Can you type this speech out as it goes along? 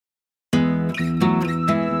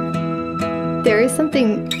There is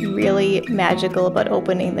something really magical about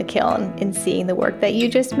opening the kiln and seeing the work that you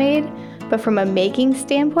just made. But from a making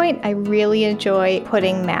standpoint, I really enjoy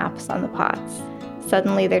putting maps on the pots.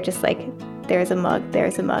 Suddenly they're just like, there's a mug,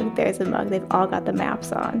 there's a mug, there's a mug. They've all got the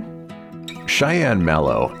maps on. Cheyenne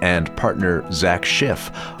Mallo and partner Zach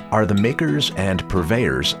Schiff are the makers and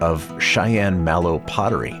purveyors of Cheyenne Mallo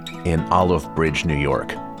Pottery in Olive Bridge, New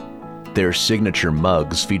York. Their signature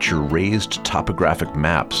mugs feature raised topographic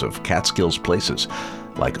maps of Catskills places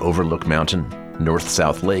like Overlook Mountain,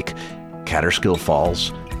 North-South Lake, Catterskill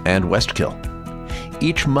Falls, and Westkill.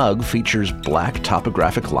 Each mug features black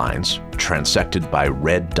topographic lines transected by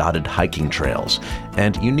red dotted hiking trails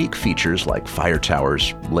and unique features like fire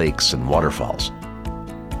towers, lakes, and waterfalls.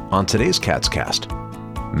 On today's Catscast,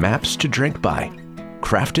 maps to drink by,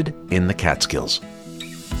 crafted in the Catskills.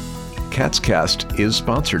 Catscast is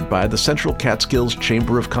sponsored by the Central Catskills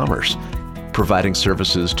Chamber of Commerce, providing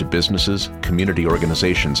services to businesses, community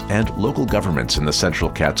organizations, and local governments in the Central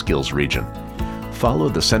Catskills region. Follow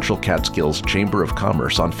the Central Catskills Chamber of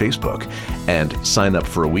Commerce on Facebook and sign up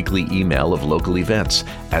for a weekly email of local events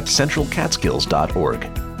at centralcatskills.org.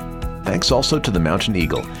 Thanks also to the Mountain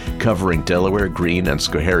Eagle, covering Delaware, Greene, and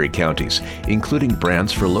Schoharie counties, including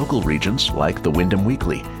brands for local regions like the Windham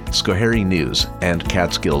Weekly, Schoharie News, and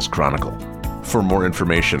Catskills Chronicle. For more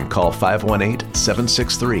information, call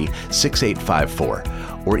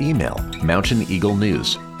 518-763-6854 or email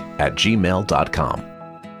mountaineaglenews@gmail.com.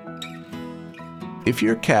 If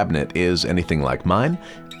your cabinet is anything like mine,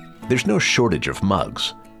 there's no shortage of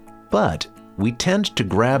mugs, but we tend to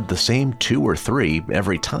grab the same 2 or 3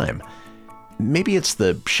 every time. Maybe it's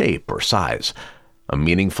the shape or size, a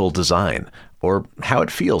meaningful design, or how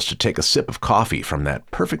it feels to take a sip of coffee from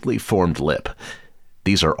that perfectly formed lip.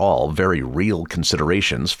 These are all very real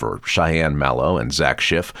considerations for Cheyenne Mallo and Zach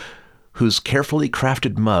Schiff, whose carefully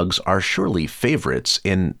crafted mugs are surely favorites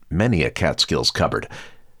in many a Catskills cupboard.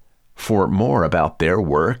 For more about their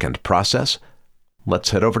work and process,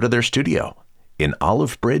 let's head over to their studio in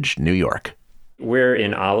Olive Bridge, New York. We're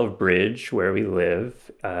in Olive Bridge, where we live,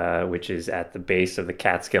 which is at the base of the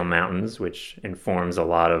Catskill Mountains, which informs a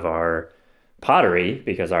lot of our pottery,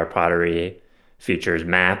 because our pottery features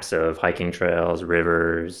maps of hiking trails,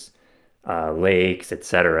 rivers, lakes,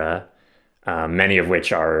 etc., many of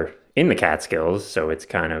which are in the Catskills, so it's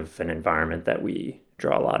kind of an environment that we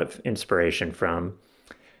draw a lot of inspiration from.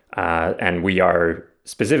 And we are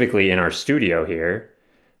specifically in our studio here,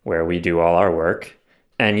 where we do all our work.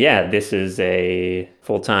 And yeah, this is a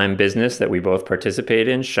full-time business that we both participate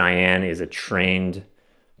in. Cheyenne is a trained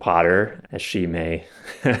potter, as she may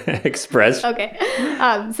express. Okay.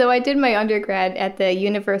 So I did my undergrad at the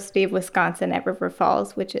University of Wisconsin at River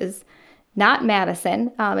Falls, which is not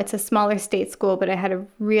Madison. It's a smaller state school, but I had a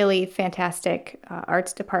really fantastic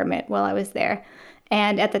arts department while I was there.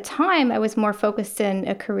 And at the time, I was more focused in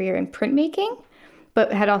a career in printmaking,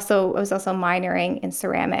 but I was also minoring in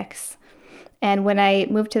ceramics. And when I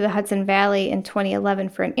moved to the Hudson Valley in 2011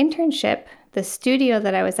 for an internship, the studio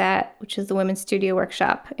that I was at, which is the Women's Studio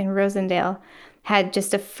Workshop in Rosendale, had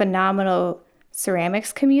just a phenomenal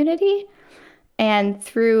ceramics community. And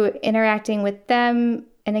through interacting with them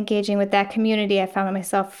and engaging with that community, I found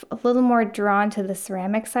myself a little more drawn to the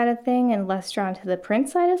ceramic side of thing and less drawn to the print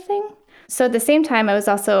side of thing. So at the same time, I was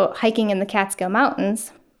also hiking in the Catskill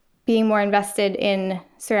Mountains. Being more invested in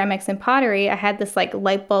ceramics and pottery, I had this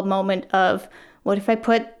light bulb moment of, what if I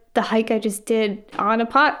put the hike I just did on a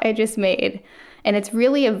pot I just made? And it's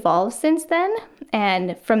really evolved since then.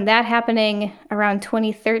 And from that happening around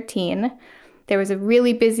 2013, there was a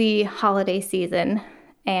really busy holiday season.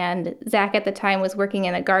 And Zach at the time was working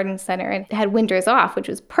in a garden center and had winters off, which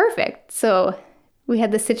was perfect. So we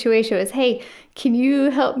had the situation was, hey, can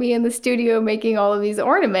you help me in the studio making all of these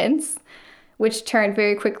ornaments? Which turned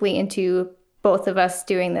very quickly into both of us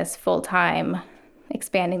doing this full time,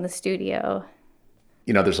 expanding the studio.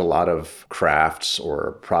 You know, there's a lot of crafts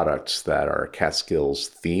or products that are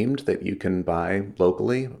Catskills themed that you can buy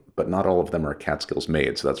locally, but not all of them are Catskills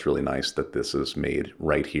made. So that's really nice that this is made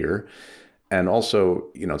right here. And also,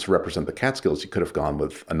 you know, to represent the Catskills, you could have gone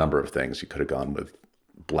with a number of things. You could have gone with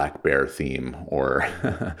black bear theme or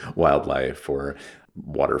wildlife or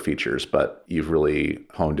water features, but you've really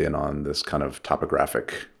honed in on this kind of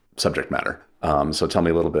topographic subject matter. So tell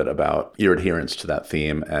me a little bit about your adherence to that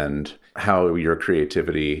theme and how your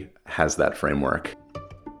creativity has that framework.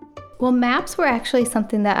 Well, maps were actually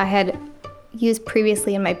something that I had used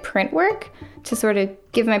previously in my print work to sort of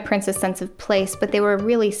give my prints a sense of place, but they were a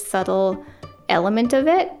really subtle element of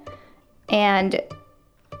it. And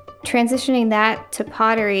transitioning that to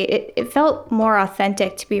pottery, it felt more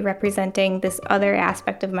authentic to be representing this other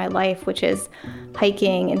aspect of my life, which is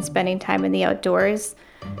hiking and spending time in the outdoors,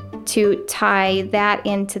 to tie that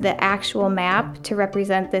into the actual map to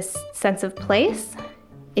represent this sense of place.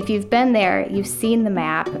 If you've been there, you've seen the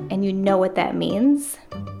map, and you know what that means.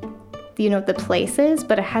 You know what the place is,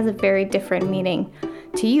 but it has a very different meaning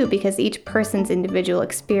to you because each person's individual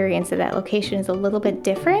experience at that location is a little bit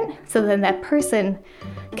different. So then that person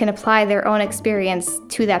can apply their own experience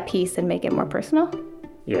to that piece and make it more personal.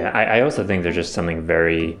 Yeah, I also think there's just something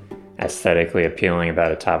very aesthetically appealing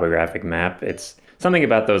about a topographic map. It's something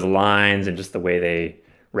about those lines and just the way they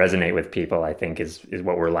resonate with people, I think, is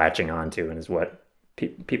what we're latching onto and is what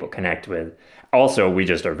people connect with. Also, we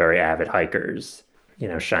just are very avid hikers. You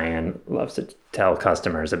know, Cheyenne loves to tell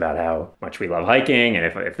customers about how much we love hiking, and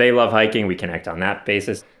if they love hiking, we connect on that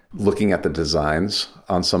basis. Looking at the designs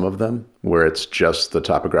on some of them, where it's just the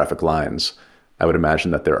topographic lines, I would imagine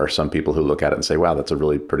that there are some people who look at it and say, wow, that's a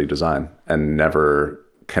really pretty design, and never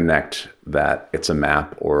connect that it's a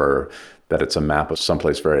map or that it's a map of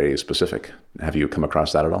someplace very specific. Have you come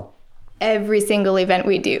across that at all? Every single event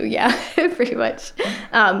we do, yeah, pretty much.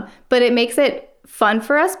 But it makes it fun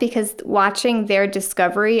for us because watching their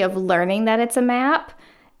discovery of learning that it's a map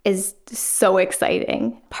is so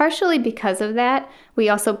exciting. Partially because of that, we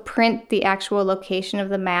also print the actual location of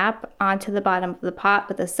the map onto the bottom of the pot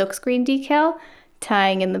with a silkscreen decal,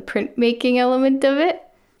 tying in the printmaking element of it.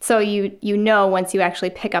 So you know once you actually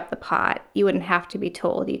pick up the pot, you wouldn't have to be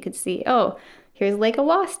told. You could see, oh, here's Lake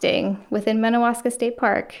Awasting within Minnewaska State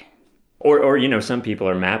Park. Or you know, some people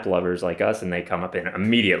are map lovers like us and they come up and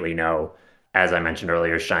immediately know. As I mentioned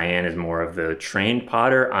earlier, Cheyenne is more of the trained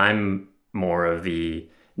potter. I'm more of the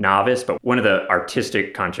novice, but one of the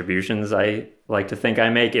artistic contributions I like to think I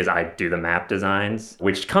make is I do the map designs,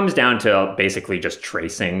 which comes down to basically just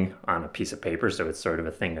tracing on a piece of paper. So it's sort of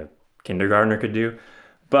a thing a kindergartner could do.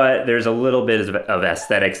 But there's a little bit of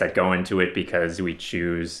aesthetics that go into it because we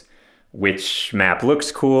choose which map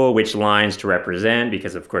looks cool, which lines to represent,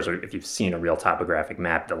 because of course, if you've seen a real topographic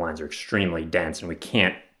map, the lines are extremely dense and we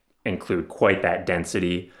can't include quite that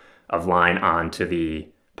density of line onto the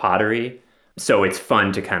pottery. So it's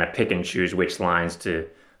fun to kind of pick and choose which lines to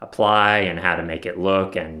apply and how to make it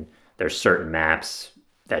look. And there's certain maps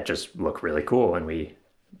that just look really cool and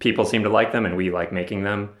people seem to like them and we like making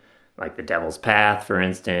them, like the Devil's Path, for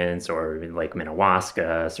instance, or Lake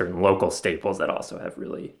Minnewaska, certain local staples that also have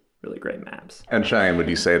really great maps. And Cheyenne, would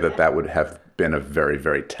you say that would have been a very,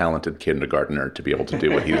 very talented kindergartner to be able to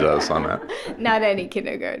do what he does on that? Not any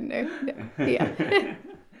kindergartner. No. Yeah.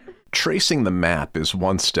 Tracing the map is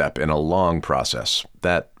one step in a long process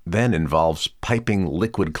that then involves piping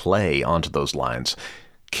liquid clay onto those lines,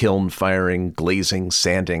 kiln firing, glazing,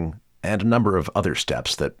 sanding, and a number of other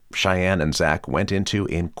steps that Cheyenne and Zach went into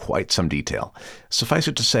in quite some detail. Suffice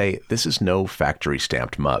it to say, this is no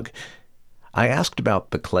factory-stamped mug. I asked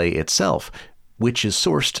about the clay itself, which is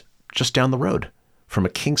sourced just down the road from a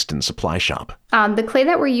Kingston supply shop. The clay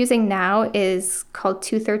that we're using now is called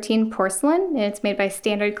 213 Porcelain, and it's made by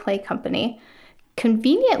Standard Clay Company.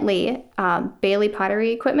 Conveniently, Bailey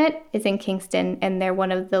Pottery Equipment is in Kingston, and they're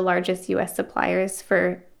one of the largest U.S. suppliers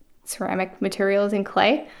for ceramic materials and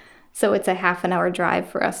clay. So it's a half an hour drive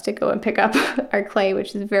for us to go and pick up our clay,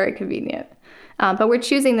 which is very convenient. But we're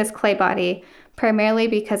choosing this clay body primarily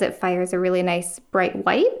because it fires a really nice bright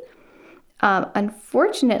white.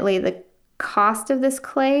 Unfortunately, the cost of this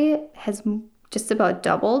clay has just about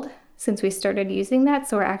doubled since we started using that.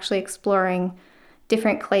 So we're actually exploring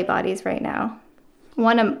different clay bodies right now.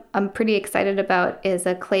 One I'm pretty excited about is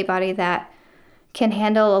a clay body that can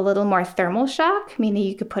handle a little more thermal shock, meaning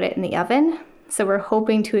you could put it in the oven. So we're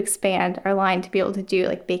hoping to expand our line to be able to do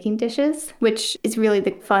like baking dishes, which is really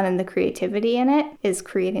the fun and the creativity in it, is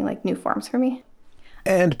creating like new forms for me.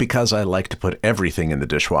 And because I like to put everything in the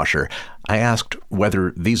dishwasher, I asked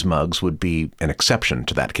whether these mugs would be an exception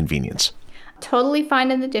to that convenience. Totally fine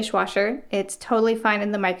in the dishwasher. It's totally fine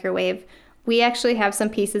in the microwave. We actually have some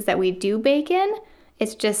pieces that we do bake in.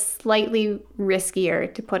 It's just slightly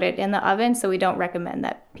riskier to put it in the oven, so we don't recommend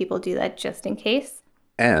that people do that just in case.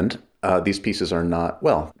 And these pieces are not,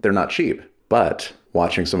 they're not cheap, but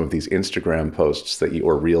watching some of these Instagram posts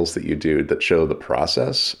or reels that you do that show the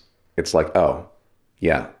process, it's like, oh,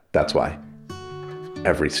 yeah, that's why.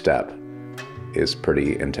 Every step is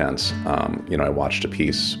pretty intense. I watched a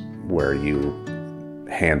piece where you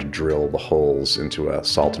hand drill the holes into a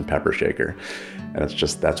salt and pepper shaker. And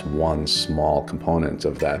that's one small component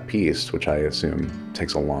of that piece, which I assume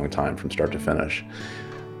takes a long time from start to finish.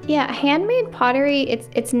 Yeah, handmade pottery,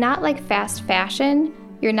 it's not like fast fashion.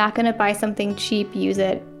 You're not going to buy something cheap, use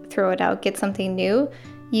it throw it out, get something new.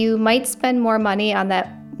 You might spend more money on that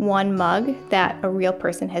one mug that a real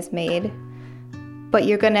person has made, but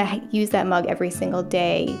you're going to use that mug every single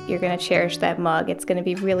day. You're going to cherish that mug. It's going to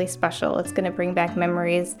be really special. It's going to bring back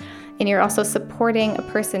memories. And you're also supporting a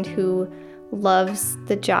person who loves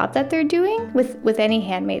the job that they're doing with any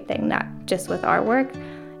handmade thing, not just with artwork,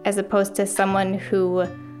 as opposed to someone who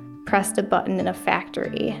pressed a button in a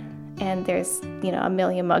factory and there's, a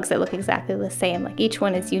million mugs that look exactly the same. Like each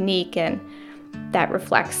one is unique, and that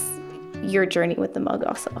reflects your journey with the mug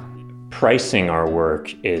also. Pricing our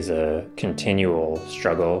work is a continual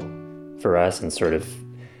struggle for us, and sort of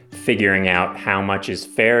figuring out how much is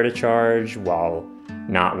fair to charge while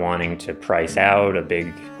not wanting to price out a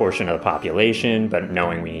big portion of the population, but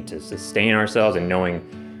knowing we need to sustain ourselves and knowing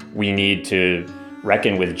we need to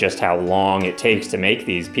reckon with just how long it takes to make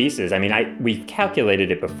these pieces. I mean, we've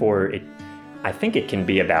calculated it before. I think it can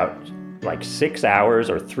be about like 6 hours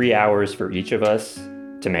or 3 hours for each of us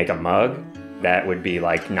to make a mug. That would be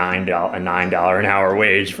like a $9 an hour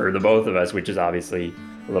wage for the both of us, which is obviously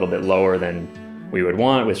a little bit lower than we would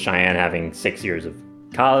want, with Cheyenne having 6 years of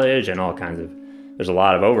college and all kinds of, there's a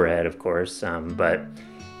lot of overhead, of course, but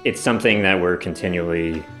it's something that we're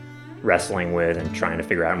continually wrestling with and trying to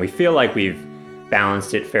figure out. And we feel like we've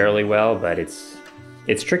balanced it fairly well, but it's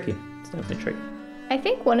tricky. It's definitely tricky. I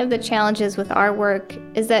think one of the challenges with our work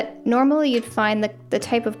is that normally you'd find the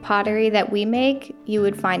type of pottery that we make, you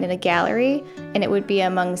would find in a gallery, and it would be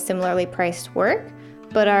among similarly priced work.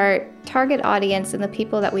 But our target audience and the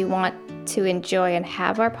people that we want to enjoy and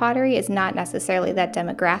have our pottery is not necessarily that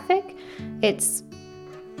demographic. It's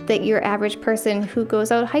that your average person who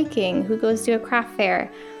goes out hiking, who goes to a craft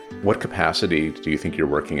fair. What capacity do you think you're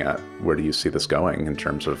working at? Where do you see this going in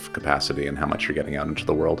terms of capacity and how much you're getting out into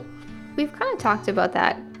the world? We've kind of talked about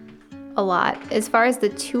that a lot. As far as the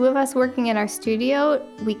two of us working in our studio,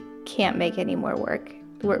 we can't make any more work.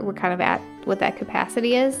 We're kind of at what that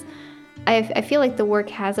capacity is. I feel like the work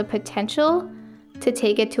has a potential to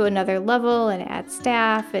take it to another level and add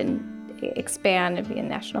staff and expand and be in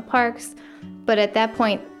national parks. But at that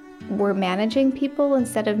point, we're managing people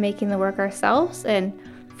instead of making the work ourselves. And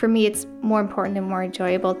for me, it's more important and more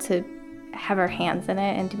enjoyable to have our hands in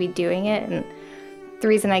it and to be doing it. And the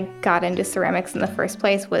reason I got into ceramics in the first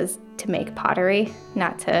place was to make pottery,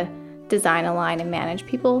 not to design a line and manage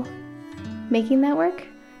people making that work.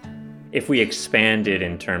 If we expanded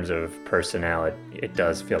in terms of personnel, it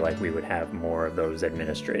does feel like we would have more of those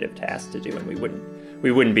administrative tasks to do, and we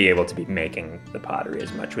wouldn't be able to be making the pottery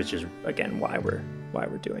as much, which is again why we're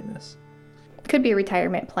doing this. Could be a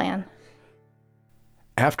retirement plan.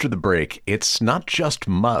 After the break, it's not just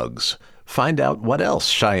mugs. Find out what else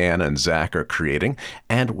Cheyenne and Zach are creating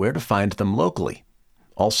and where to find them locally.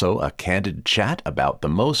 Also, a candid chat about the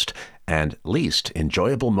most and least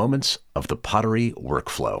enjoyable moments of the pottery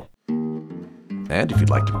workflow. And if you'd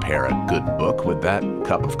like to pair a good book with that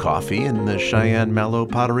cup of coffee in the Cheyenne Mallo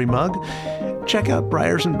pottery mug, check out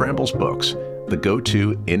Briars and Brambles Books, the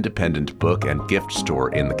go-to independent book and gift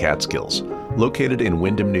store in the Catskills, located in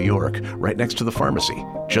Windham, New York, right next to the pharmacy,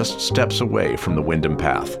 just steps away from the Windham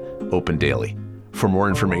Path, open daily. For more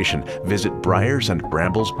information, visit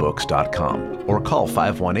briarsandbramblesbooks.com or call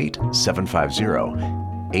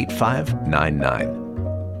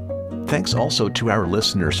 518-750-8599. Thanks also to our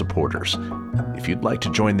listener supporters. If you'd like to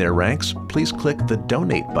join their ranks, please click the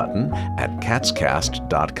donate button at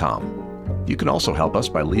catscast.com. You can also help us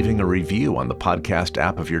by leaving a review on the podcast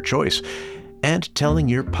app of your choice and telling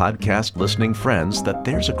your podcast listening friends that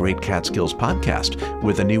there's a great Catskills podcast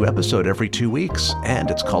with a new episode every 2 weeks, and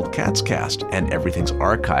it's called Catscast, and everything's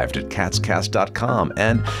archived at catscast.com,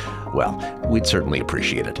 and, well, we'd certainly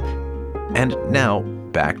appreciate it. And now,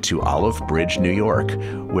 back to Olive Bridge, New York,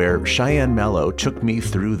 where Cheyenne Mallo took me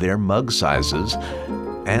through their mug sizes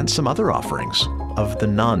and some other offerings of the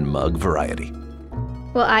non-mug variety.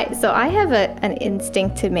 Well, I have an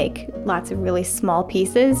instinct to make lots of really small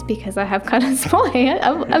pieces because I have kind of small hands.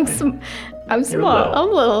 I'm small.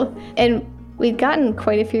 I'm little. And we've gotten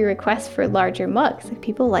quite a few requests for larger mugs. Like,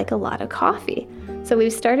 people like a lot of coffee. So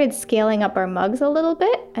we've started scaling up our mugs a little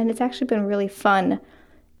bit, and it's actually been really fun.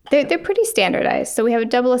 They're pretty standardized. So we have a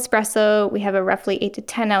double espresso, we have a roughly 8 to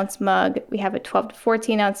 10 ounce mug, we have a 12 to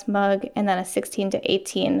 14 ounce mug, and then a 16 to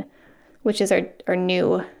 18, which is our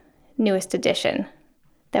newest addition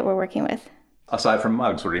that we're working with. Aside from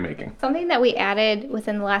mugs, what are you making? Something that we added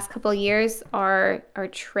within the last couple of years are our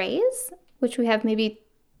trays, which we have maybe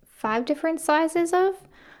 5 different sizes of.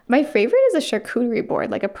 My favorite is a charcuterie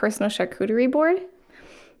board, like a personal charcuterie board.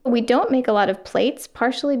 We don't make a lot of plates,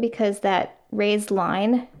 partially because that raised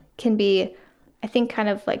line can be, I think, kind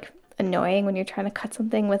of like annoying when you're trying to cut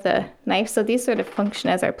something with a knife. So these sort of function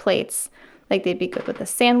as our plates. Like they'd be good with a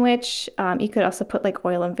sandwich. You could also put like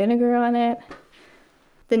oil and vinegar on it.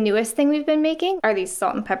 The newest thing we've been making are these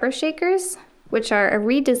salt and pepper shakers, which are a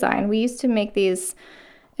redesign. We used to make these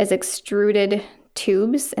as extruded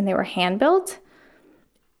tubes, and they were hand built,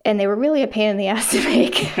 and they were really a pain in the ass to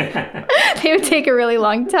make. They would take a really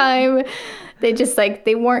long time. They just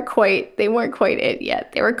they weren't quite it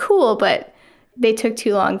yet. They were cool, but they took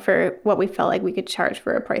too long for what we felt like we could charge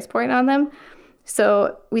for a price point on them.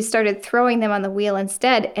 So we started throwing them on the wheel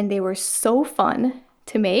instead, and they were so fun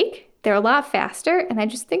to make. They're a lot faster, and I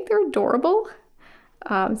just think they're adorable.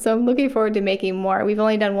 So I'm looking forward to making more. We've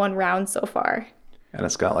only done one round so far. And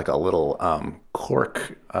it's got like a little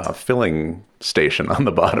cork filling station on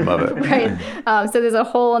the bottom of it. Right. So there's a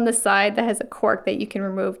hole on the side that has a cork that you can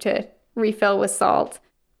remove to refill with salt.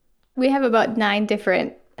 We have about 9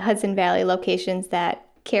 different Hudson Valley locations that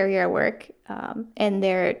carry our work, and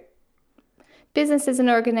they're businesses and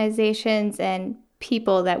organizations and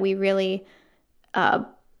people that we really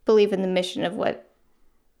believe in the mission of what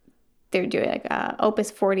they're doing. Like Opus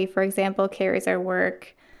 40, for example, carries our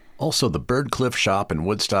work. Also the Bird Cliff Shop in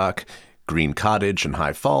Woodstock, Green Cottage in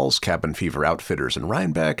High Falls, Cabin Fever Outfitters in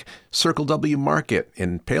Rhinebeck, Circle W Market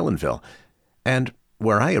in Palinville, and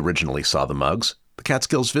where I originally saw the mugs, the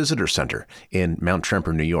Catskills Visitor Center in Mount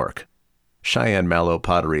Tremper, New York. Cheyenne Mallo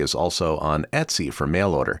Pottery is also on Etsy for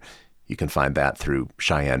mail order. You can find that through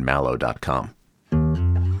CheyenneMallow.com.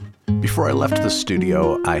 Before I left the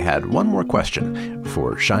studio, I had one more question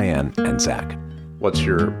for Cheyenne and Zach. What's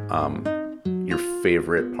your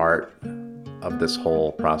favorite part of this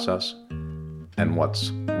whole process? And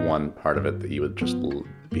what's one part of it that you would just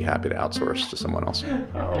be happy to outsource to someone else?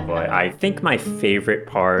 Oh boy, I think my favorite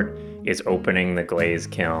part is opening the glaze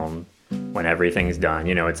kiln when everything's done.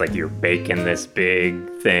 You know, it's like you're baking this big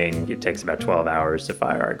thing. It takes about 12 hours to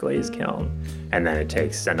fire our glaze kiln. And then it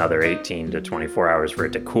takes another 18 to 24 hours for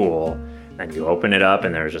it to cool. Then you open it up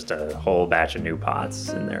and there's just a whole batch of new pots,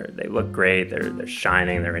 and they look great. They're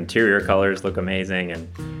shining. Their interior colors look amazing,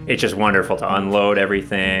 and it's just wonderful to unload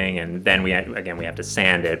everything. And then we have to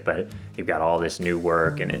sand it, but you've got all this new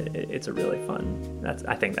work, and it's a really fun.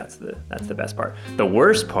 I think that's the best part. The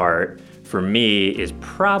worst part for me is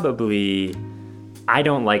probably I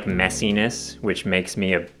don't like messiness, which makes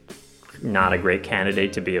me not a great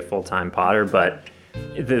candidate to be a full-time potter, but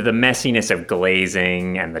the messiness of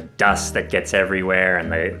glazing and the dust that gets everywhere,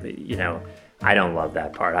 and I don't love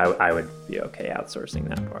that part. I would be okay outsourcing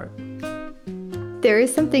that part. There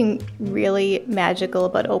is something really magical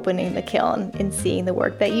about opening the kiln and seeing the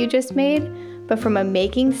work that you just made. But from a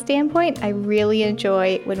making standpoint, I really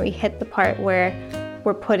enjoy when we hit the part where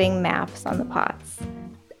we're putting maps on the pots.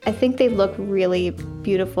 I think they look really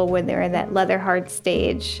beautiful when they're in that leather hard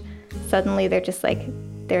stage. Suddenly they're just like,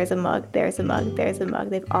 there's a mug, there's a mug, there's a mug.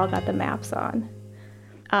 They've all got the maps on.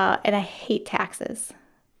 And I hate taxes.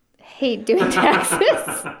 I hate doing taxes.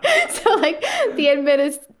 So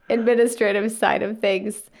the administrative side of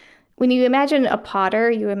things. When you imagine a potter,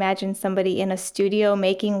 you imagine somebody in a studio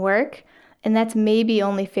making work, and that's maybe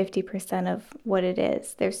only 50% of what it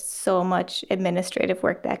is. There's so much administrative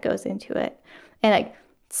work that goes into it. And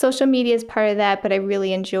social media is part of that, but I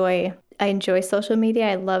enjoy social media.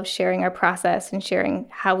 I love sharing our process and sharing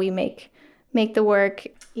how we make the work.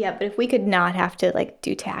 Yeah, but if we could not have to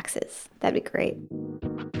do taxes, that'd be great.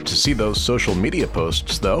 To see those social media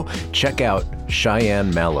posts, though, check out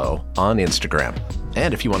Cheyenne Mallow on Instagram.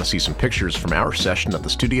 And if you want to see some pictures from our session at the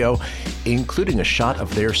studio, including a shot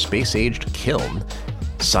of their space-aged kiln,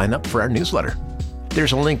 sign up for our newsletter.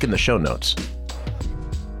 There's a link in the show notes.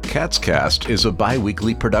 Catscast is a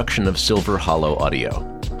bi-weekly production of Silver Hollow Audio.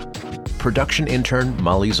 Production intern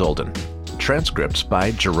Molly Zolden. Transcripts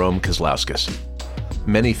by Jerome Kozlowskis.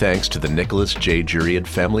 Many thanks to the Nicholas J. Juriad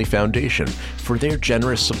Family Foundation for their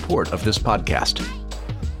generous support of this podcast.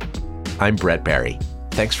 I'm Brett Barry.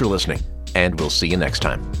 Thanks for listening, and we'll see you next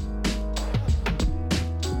time.